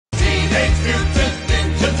Teenage Mutant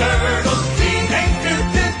Ninja Turtles. Teenage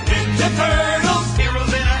Mutant Ninja Turtles.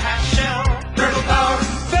 Heroes in a half shell. Turtle power.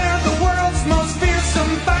 They're the world's most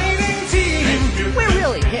fearsome fighting team. We're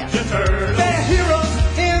really hip. They're heroes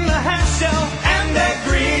in the half shell, and they're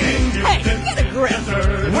green. Hey, he's a grip.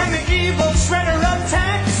 When the evil Shredder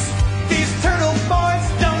attacks, these turtle boys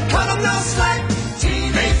don't cut them no slack.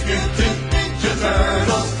 Teenage Mutant Ninja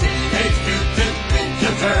Turtles. Teenage Mutant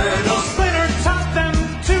Ninja Turtles. Splinter taught them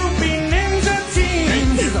to be ninja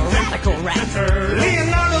teams. He's a radical rat.